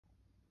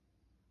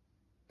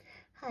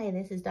Hi,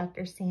 this is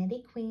Dr.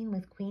 Sandy Queen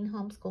with Queen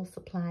Homeschool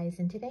Supplies,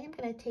 and today I'm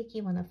going to take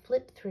you on a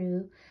flip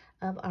through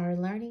of our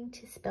Learning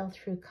to Spell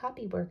Through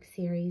Copywork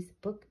series,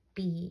 Book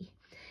B.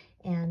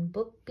 And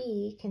Book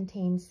B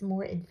contains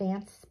more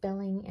advanced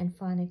spelling and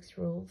phonics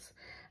rules.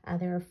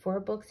 There are 4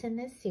 books in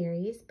this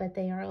series, but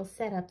they are all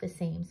set up the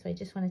same. So I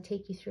just want to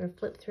take you through a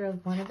flip through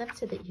of one of them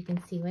so that you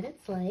can see what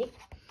it's like.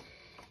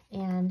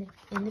 And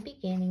in the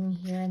beginning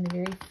here in the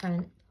very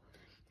front,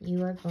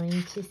 you are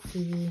going to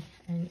see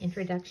an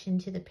introduction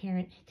to the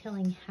parent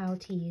telling how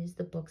to use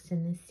the books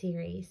in this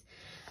series.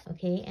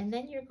 Okay, and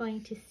then you're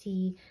going to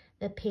see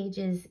the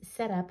pages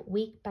set up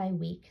week by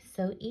week.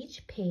 So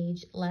each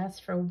page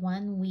lasts for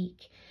 1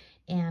 week.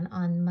 And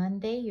on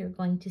Monday, you're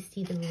going to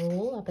see the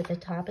rule up at the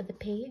top of the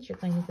page. You're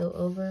going to go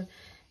over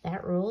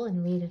that rule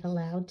and read it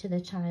aloud to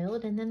the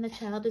child. And then the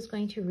child is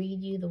going to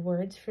read you the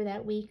words for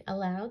that week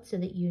aloud so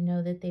that you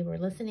know that they were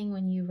listening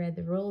when you read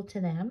the rule to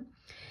them.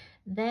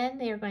 Then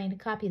they are going to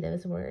copy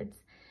those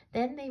words.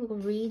 Then they will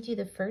read you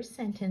the first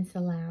sentence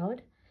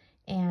aloud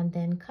and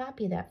then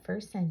copy that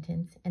first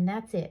sentence, and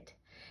that's it.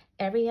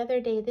 Every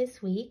other day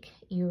this week,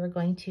 you are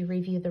going to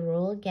review the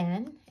rule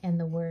again and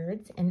the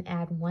words and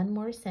add 1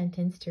 more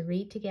sentence to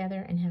read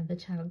together and have the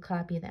child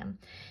copy them.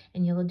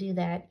 And you'll do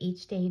that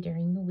each day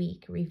during the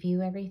week.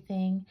 Review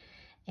everything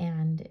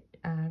and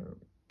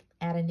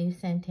add a new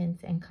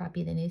sentence and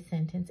copy the new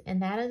sentence.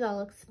 And that is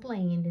all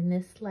explained in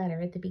this letter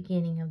at the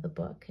beginning of the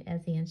book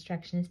as the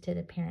instructions to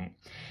the parent.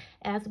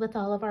 As with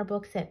all of our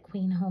books at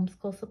Queen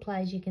Homeschool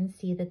Supplies, you can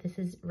see that this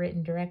is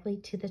written directly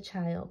to the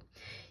child.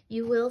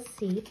 You will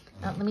see,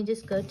 let me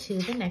just go to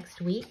the next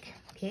week.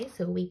 Okay,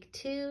 so week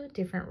 2,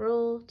 different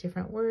rule,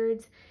 different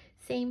words,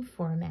 same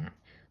format.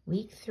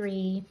 Week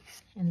 3,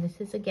 and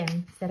this is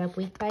again set up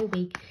week by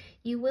week.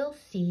 You will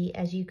see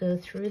as you go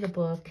through the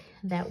book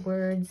that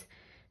words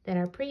that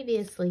are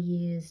previously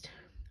used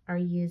are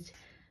used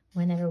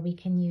whenever we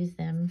can use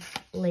them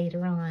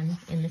later on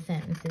in the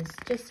sentences,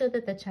 just so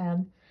that the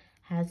child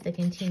has the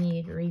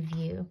continued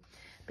review.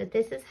 But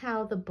this is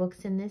how the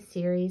books in this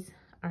series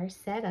are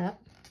set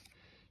up.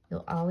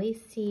 You'll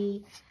always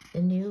see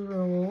the new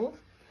rule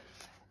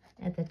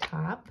at the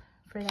top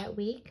for that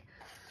week,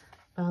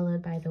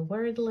 followed by the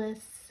word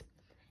lists,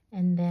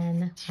 and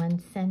then 1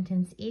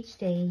 sentence each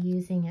day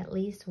using at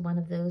least one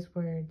of those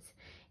words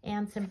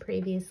and some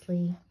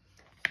previously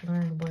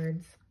learned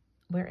words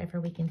wherever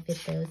we can fit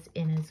those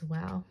in as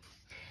well.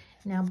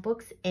 Now,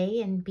 books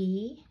A and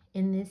B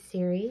in this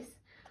series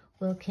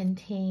will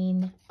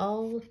contain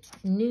all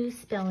new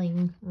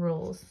spelling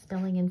rules,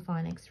 spelling and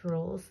phonics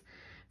rules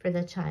for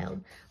the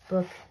child.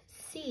 Book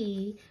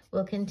C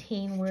will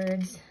contain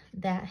words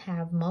that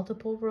have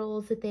multiple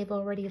rules that they've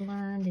already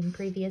learned in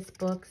previous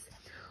books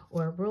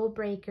or rule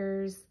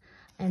breakers.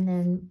 And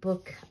then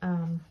book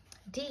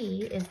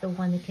D is the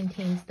one that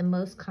contains the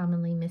most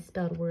commonly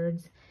misspelled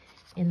words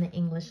in the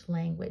English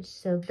language.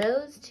 So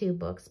those 2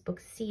 books,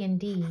 books C and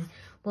D,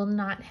 will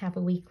not have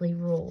a weekly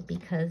rule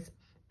because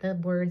the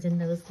words in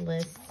those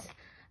lists,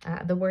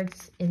 the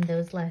words in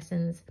those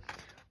lessons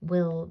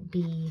will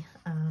be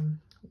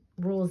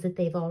rules that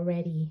they've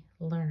already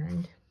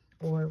learned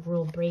or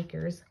rule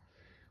breakers,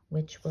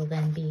 which will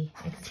then be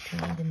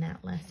explained in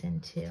that lesson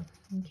too.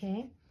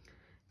 Okay,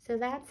 so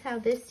that's how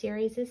this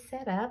series is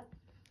set up.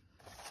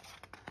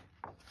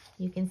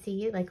 You can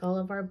see, like all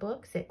of our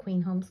books at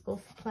Queen Homeschool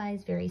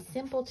Supplies, very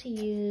simple to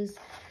use,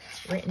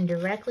 written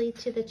directly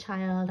to the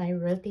child. I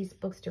wrote these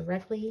books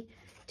directly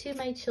to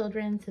my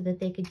children so that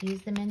they could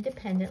use them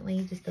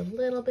independently. Just a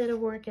little bit of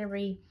work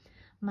every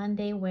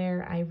Monday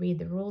where I read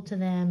the rule to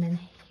them and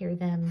hear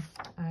them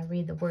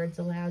read the words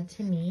aloud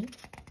to me.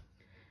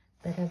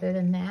 But other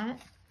than that,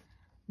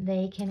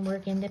 they can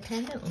work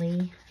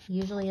independently.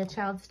 Usually a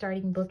child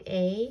starting book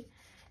A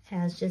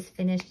has just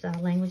finished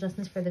language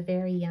lessons for the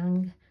very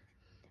young,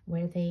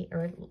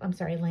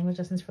 language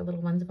lessons for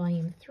little ones,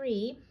 volume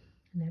 3,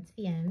 and that's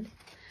the end,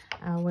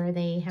 where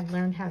they have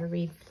learned how to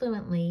read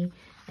fluently,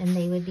 and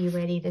they would be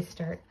ready to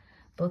start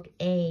book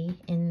A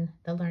in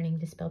the Learning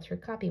to Spell Through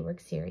Copywork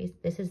series.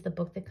 This is the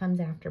book that comes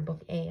after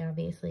book A,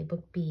 obviously,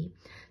 book B.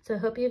 So I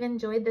hope you've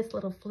enjoyed this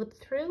little flip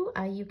through.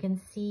 You can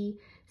see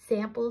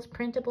samples,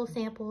 printable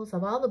samples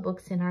of all the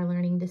books in our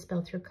Learning to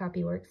Spell Through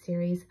Copywork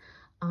series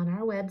on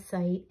our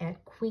website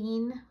at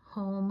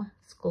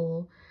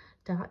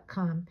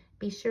queenhomeschool.com.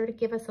 Be sure to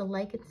give us a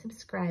like and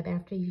subscribe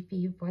after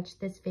you've watched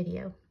this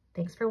video.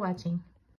 Thanks for watching.